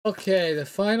Okay, the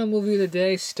final movie of the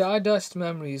day, Stardust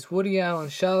Memories. Woody Allen,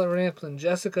 Charlotte Rampling,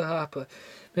 Jessica Hopper,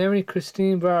 Mary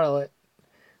Christine Bartlett.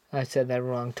 I said that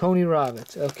wrong. Tony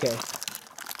Roberts. Okay.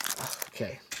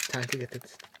 Okay. Time to get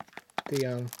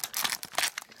the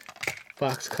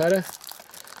box cutter.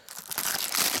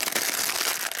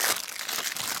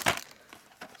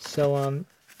 So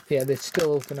yeah, they're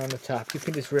still open on the top. You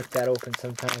can just rip that open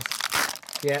sometimes.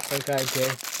 Yeah, like I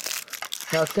did.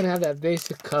 Now it's gonna have that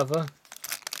basic cover.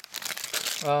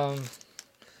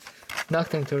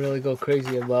 Nothing to really go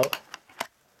crazy about.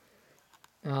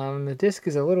 The disc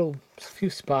is a few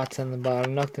spots on the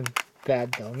bottom. Nothing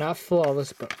bad though. Not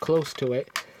flawless, but close to it.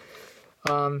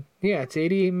 Yeah, it's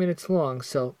 88 minutes long,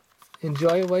 so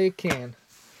enjoy it while you can.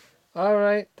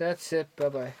 Alright, that's it.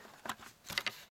 Bye-bye.